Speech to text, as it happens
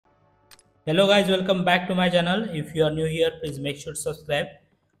Hello guys, welcome back to my channel. If you are new here, please make sure to subscribe.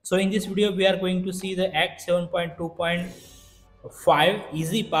 So in this video, we are going to see the Act 7.2.5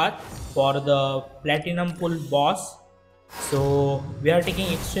 easy path for the Platinum Pool boss. So we are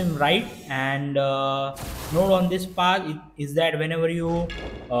taking extreme right, and note on this path is that whenever you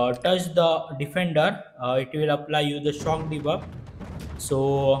touch the defender, it will apply you the shock debuff.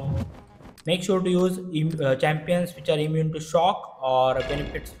 So make sure to use champions which are immune to shock or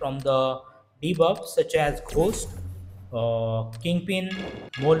benefits from the debuff such as Ghost, Kingpin,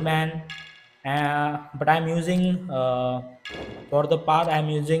 Moleman. But I'm using for the path I'm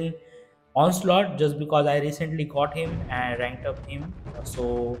using Onslaught just because I recently got him and ranked up him.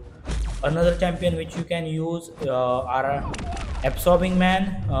 So another champion which you can use are Absorbing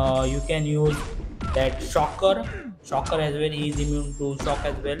Man. You can use that Shocker as well. He is immune to shock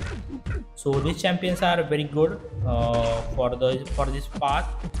as well. So these champions are very good for this path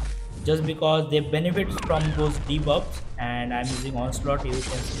just because they benefit from those debuffs, and I'm using Onslaught. You can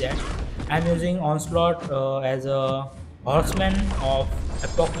see that I'm using Onslaught as a horseman of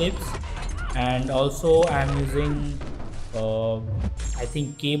Apocalypse, and also I'm using uh, I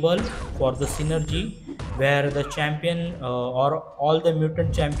think Cable for the synergy, where the champion or all the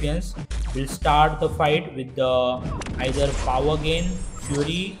mutant champions will start the fight with the either power gain,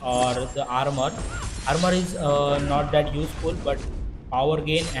 fury, or the armor. Armor is not that useful, but power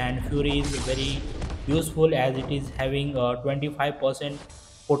gain and fury is very useful as it is having 25%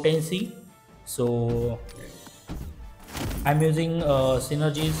 potency. So I'm using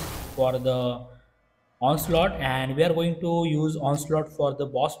synergies for the onslaught, and we are going to use onslaught for the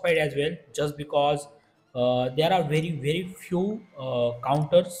boss fight as well, just because there are very few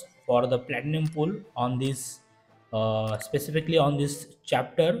counters for the platinum pool on this specifically on this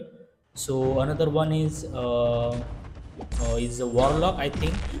chapter. So another one is a warlock, I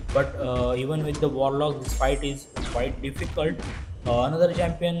think, but even with the warlock this fight is quite difficult. Another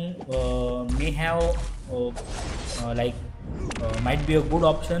champion may have like might be a good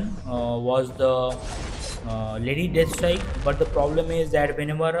option was the Lady Deathstrike, but the problem is that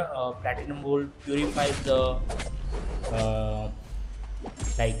whenever Platinum Bull purifies the uh,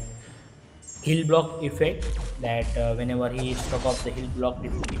 like heal block effect, that whenever he struck off the heal block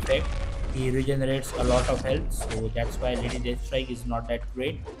effect, he regenerates a lot of health. So that's why Lady Deathstrike is not that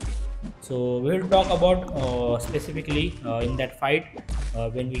great. So we will talk about specifically in that fight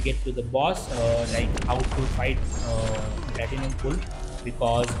when we get to the boss, like how to fight Platinum Pool,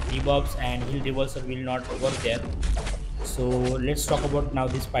 because debuffs and heal reversal will not work there. So let's talk about now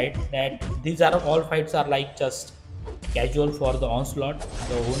this fight. That these are all fights are like just casual for the onslaught.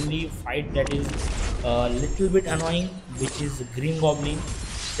 The only fight that is a little bit annoying, which is Green Goblin,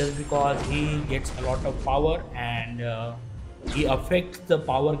 just because he gets a lot of power, and he affects the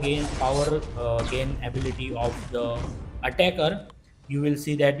power gain ability of the attacker. You will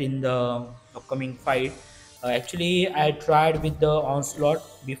see that in the upcoming fight. Actually, I tried with the onslaught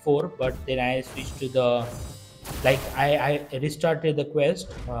before, but then I switched to the I restarted the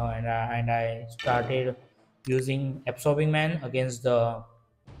quest, and I started using Absorbing Man against the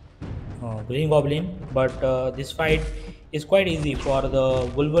Green Goblin. But this fight is quite easy for the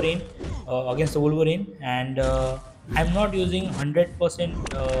Wolverine, against the Wolverine, and I'm not using 100%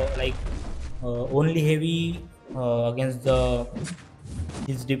 only heavy against the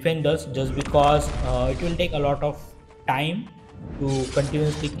his defenders, just because it will take a lot of time to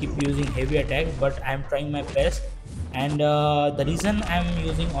continuously keep using heavy attack, but I'm trying my best. And the reason I'm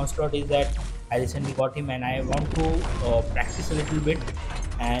using onslaught is that I recently got him and I want to practice a little bit,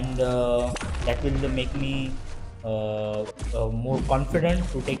 and that will make me more confident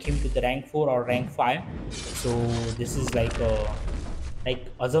to take him to the rank 4 or rank 5. So this is like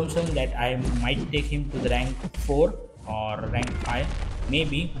assumption that I might take him to the rank 4 or rank 5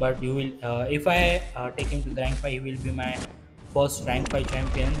 maybe. But you will if I take him to the rank 5, he will be my first rank 5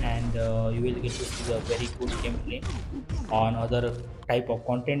 champion, and you will get to see a very good gameplay on other type of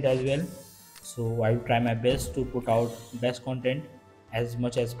content as well. So I will try my best to put out best content as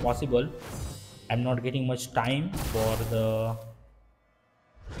much as possible. I'm not getting much time for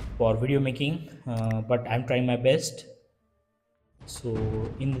video making, but I'm trying my best. So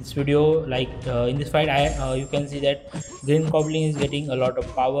in this video, in this fight, I you can see that Green Goblin is getting a lot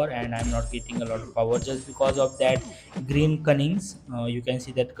of power and I'm not getting a lot of power, just because of that green cunnings. You can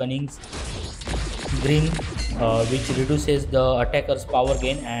see that cunnings green, which reduces the attacker's power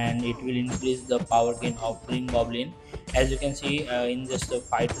gain, and it will increase the power gain of Green Goblin. As you can see, in just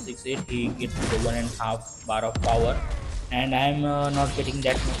 5 to 6 hit he gets the 1.5 bar of power, and I'm not getting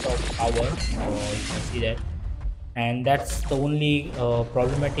that much of power. You can see that, and that's the only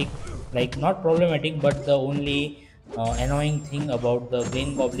problematic like not problematic, but the only annoying thing about the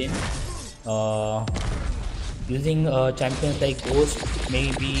Green Goblin, uh, using champions like Ghost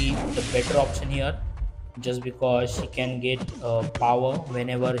may be the better option here, just because she can get power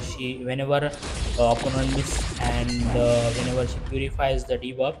whenever opponent miss, and whenever she purifies the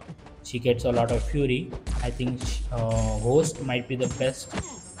debuff, she gets a lot of fury. I think Ghost might be the best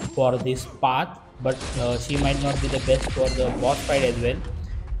for this path, but she might not be the best for the boss fight as well.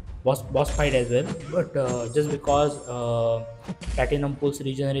 But just because platinum pulse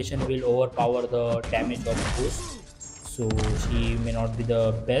regeneration will overpower the damage of boost, so she may not be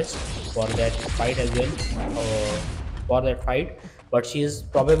the best for that fight as well, for that fight. But she is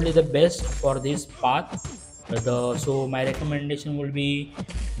probably the best for this path. So my recommendation will be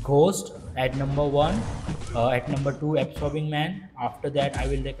Ghost at number one. At number two, Absorbing Man. After that, I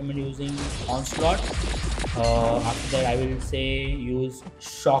will recommend using Onslaught. After that, I will say use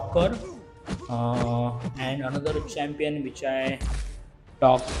Shocker. And another champion which I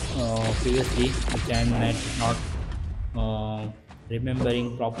talked previously, which I'm not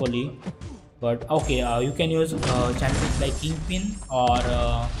remembering properly. But okay, you can use champions like Kingpin, or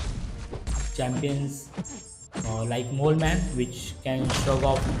champions like Mole Man, which can shrug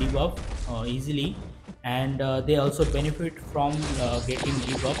off debuff easily, and they also benefit from getting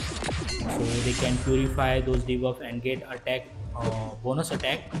debuff, so they can purify those debuff and get attack, bonus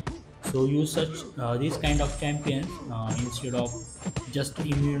attack. So use such these kind of champions instead of just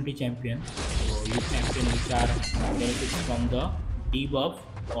immunity champion. So use champion which are benefits from the debuff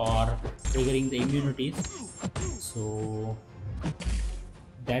or triggering the immunities. So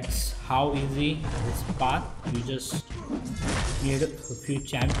that's how easy this path. You just need a few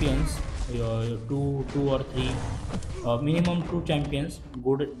champions, two or three, minimum two champions,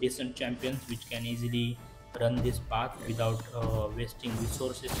 good decent champions which can easily run this path without wasting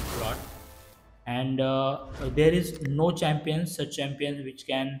resources a lot. And there is no champions such champions which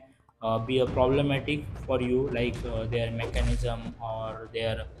can be a problematic for you, like their mechanism or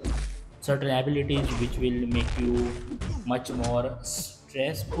their certain abilities which will make you much more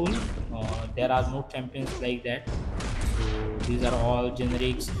stressful. There are no champions like that. So these are all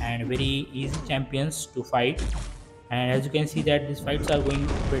generics and very easy champions to fight. And as you can see that these fights are going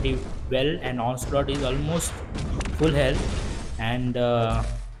pretty well, and Onslaught is almost full health, and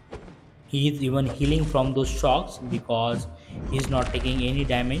he is even healing from those shocks because he's not taking any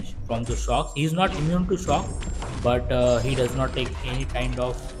damage from the shocks. He's not immune to shock, but he does not take any kind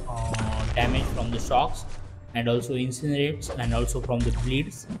of damage from the shocks, and also incinerates, and also from the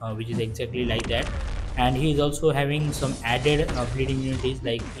bleeds, which is exactly like that. And he is also having some added bleed immunities,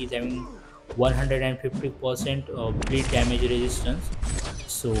 like he's having 150% bleed damage resistance,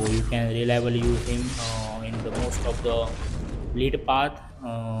 so you can reliably use him in the most of the bleed path,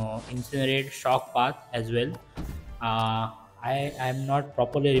 incinerate, shock path as well. I am not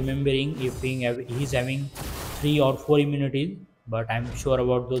properly remembering if he's having three or four immunities, but I'm sure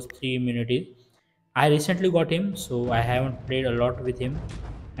about those three immunities. I recently got him, so I haven't played a lot with him,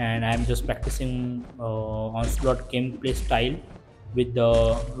 and I'm just practicing onslaught gameplay style. With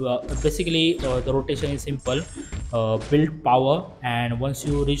the basically the rotation is simple: build power, and once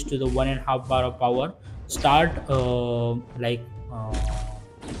you reach to the 1.5 bar of power, start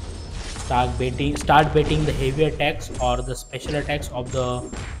start betting the heavy attacks or the special attacks of the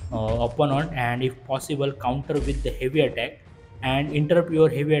opponent, and if possible counter with the heavy attack, and interrupt your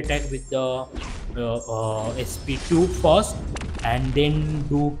heavy attack with the SP2 first, and then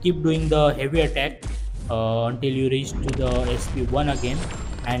keep doing the heavy attack until you reach to the SP1 again,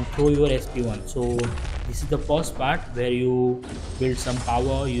 and throw your SP1. So this is the first part where you build some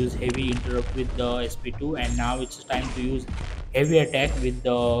power, use heavy, interrupt with the SP2, and now it's time to use heavy attack with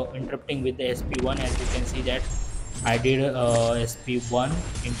the interrupting with the SP1. As you can see that I did SP1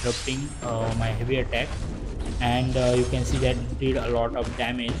 interrupting my heavy attack, and you can see that it did a lot of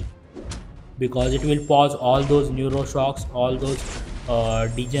damage, because it will pause all those neuroshocks, all those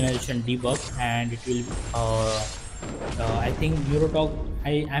degeneration debuff, and it will I think neurotox.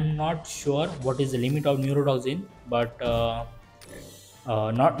 I'm not sure what is the limit of neurotoxin, but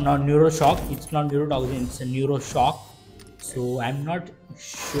not neuroshock. It's not neurotoxin. It's a neuroshock. So I'm not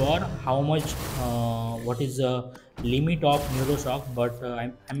sure how much what is the limit of neuroshock, but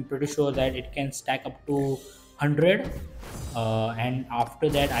I'm pretty sure that it can stack up to 100, and after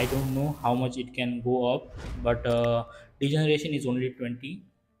that I don't know how much it can go up, but degeneration is only 20.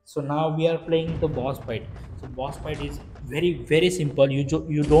 So now we are playing the boss fight. So boss fight is very simple. You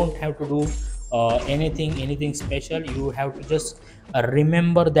don't have to do anything special. You have to just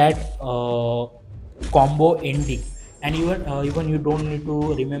remember that combo ending. And even you don't need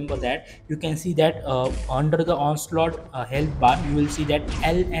to remember that. You can see that under the onslaught health bar, you will see that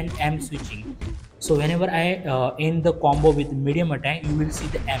L and M switching. So whenever I end the combo with medium attack, you will see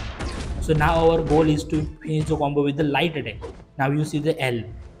the M. So now our goal is to finish the combo with the light attack. Now you see the L.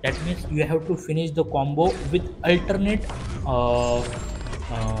 That means you have to finish the combo with alternate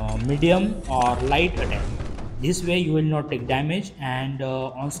medium or light attack. This way you will not take damage, and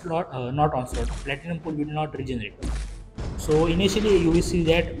onslaught not onslaught platinum pool will not regenerate. So initially you will see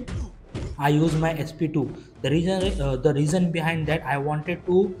that I use my SP2. The reason behind that, I wanted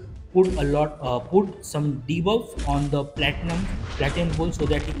to put some debuff on the platinum pool so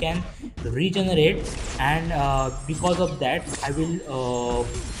that he can regenerate. And because of that,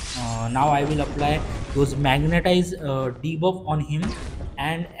 now I will apply those magnetize debuff on him.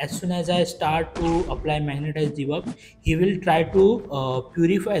 And as soon as I start to apply magnetize debuff, he will try to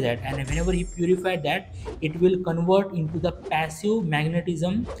purify that, and whenever he purify that, it will convert into the passive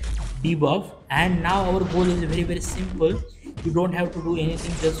magnetism debuff. And now our goal is very very simple. You don't have to do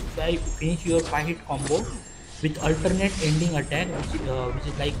anything, just finish your 5 hit combo with alternate ending attack, which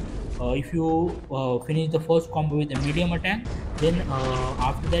is like, if you finish the first combo with a medium attack, then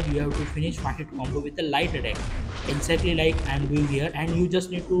after that you have to finish 5 hit combo with a light attack, exactly like I'm doing here. And you just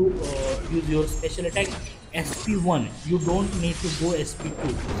need to use your special attack SP1. You don't need to go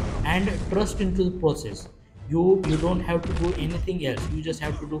SP2, and trust into the process. You don't have to do anything else. You just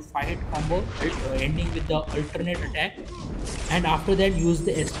have to do 5 hit combo ending with the alternate attack, and after that use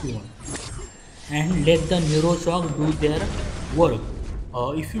the SP1 and let the neuroshock do their work.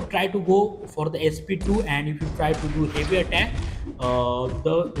 If you try to go for the SP2 and if you try to do heavy attack,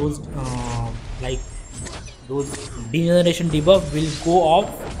 the those like those degeneration debuff will go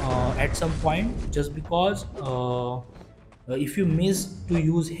off at some point, just because if you miss to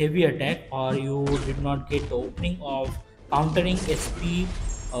use heavy attack, or you did not get the opening of countering SP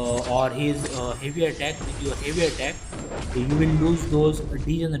or his heavy attack with your heavy attack, you will lose those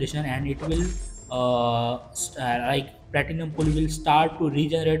degeneration, and it will like platinum pool will start to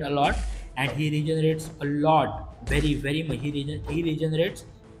regenerate a lot. And he regenerates a lot, very very much. He regenerates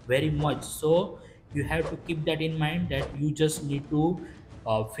very much. So you have to keep that in mind, that you just need to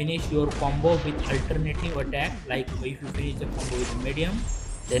finish your combo with alternative attack. Like if you finish the combo with the medium,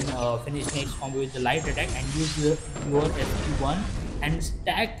 then finish next combo with the light attack, and use your SP1 and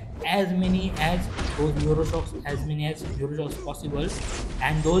stack as many as those neuroshocks, as many as neuroshocks possible.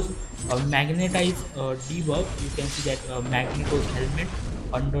 And those magnetized debuff, you can see that Magneto's helmet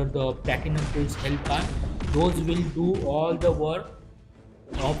under the platinum pool's health bar, those will do all the work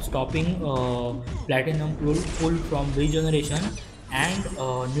of stopping platinum pull from regeneration. And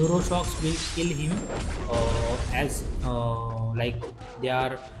neuroshocks will kill him as like they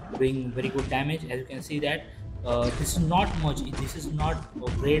are doing very good damage. As you can see that this is not much, this is not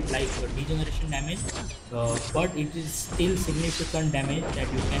great like degeneration damage, but it is still significant damage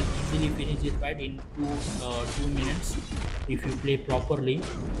that you can easily finish this fight in 2 minutes if you play properly.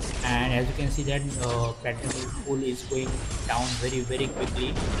 And as you can see that platinum pool is going down very very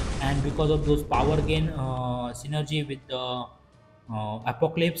quickly. And because of those power gain synergy with the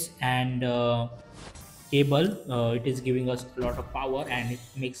apocalypse and cable, it is giving us a lot of power, and it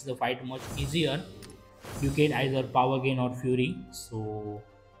makes the fight much easier. You get either power gain or fury. So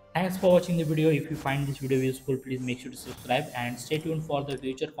thanks for watching the video. If you find this video useful, please make sure to subscribe and stay tuned for the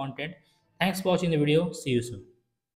future content. Thanks for watching the video. See you soon.